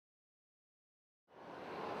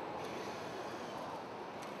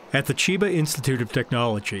At the Chiba Institute of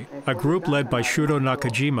Technology, a group led by Shuro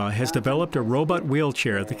Nakajima has developed a robot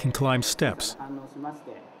wheelchair that can climb steps.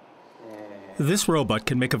 This robot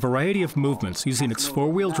can make a variety of movements using its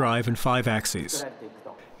four-wheel drive and 5 axes.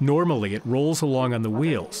 Normally, it rolls along on the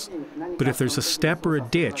wheels, but if there's a step or a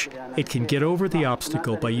ditch, it can get over the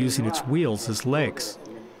obstacle by using its wheels as legs.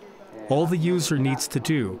 All the user needs to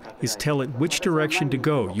do is tell it which direction to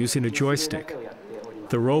go using a joystick.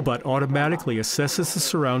 The robot automatically assesses the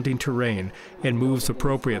surrounding terrain and moves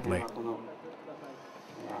appropriately.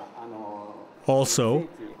 Also,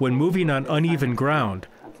 when moving on uneven ground,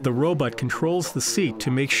 the robot controls the seat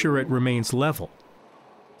to make sure it remains level.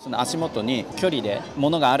 その足元に距離で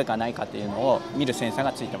物があるかないかっていうのを見るセンサー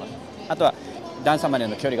がついてます。あとは段差まで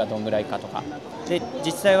の距離がどんぐらいかとか。で、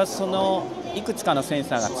実際はそのいくつかのセン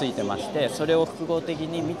サーがついてまして、それを複合的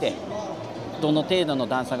に見てどの程度の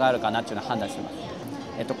段差があるかなっていうのを判断してます。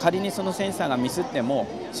仮にそのセンサーがミスっても、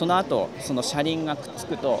その後その車輪がくっつ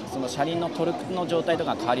くと、その車輪のトルクの状態と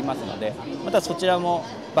かが変わりますので、またそちらも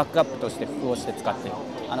バックアップとして複合して使って、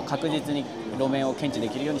確実に路面を検知で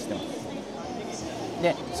きるようにしてます。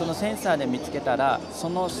で、そのセンサーで見つけたら、そ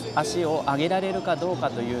の足を上げられるかどう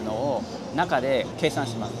かというのを中で計算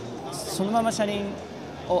します。そのまま車輪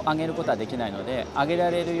を上げることはできないので、上げ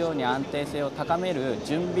られるように安定性を高める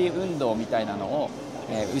準備運動みたいなのを、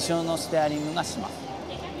後ろのステアリングがします。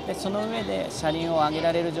で、その上で車輪を上げ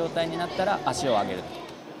られる状態になったら足を上げる。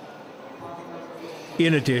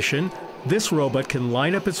In addition, this robot can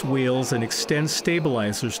line up its wheels and extend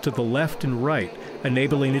stabilizers to the left and right,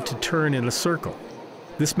 enabling it to turn in a circle.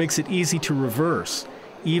 This makes it easy to reverse,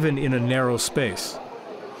 even in a narrow space.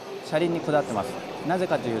 車輪にこだわってます。なぜ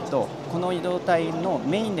かというと、この移動体の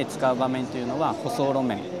メインで使う場面というのは舗装路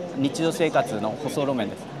面、日常生活の舗装路面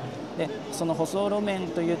です。で、その舗装路面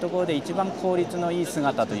というところで一番効率のいい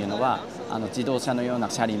姿というのは自動車のような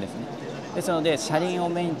車輪ですね。ですので車輪を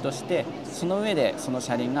メインとして、その上でその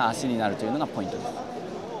車輪が足になるというのがポイントです。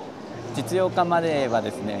実用化までは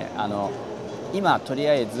ですね、今とり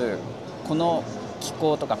あえずこの機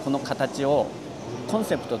構とかこの形をコン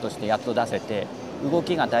セプトとしてやっと出せて、動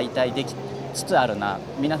きがだいたいできつつあるな、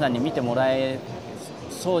皆さんに見てもらえ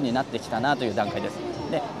そうになってきたなという段階です。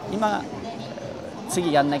で、今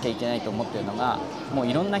次やんなきゃいけないと思っているのが、もう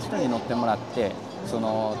いろんな人に乗ってもらって、そ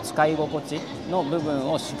の使い心地の部分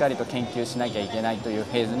をしっかりと研究しなきゃいけないという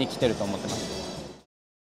フェーズに来てると思ってます。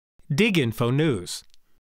Dig Info News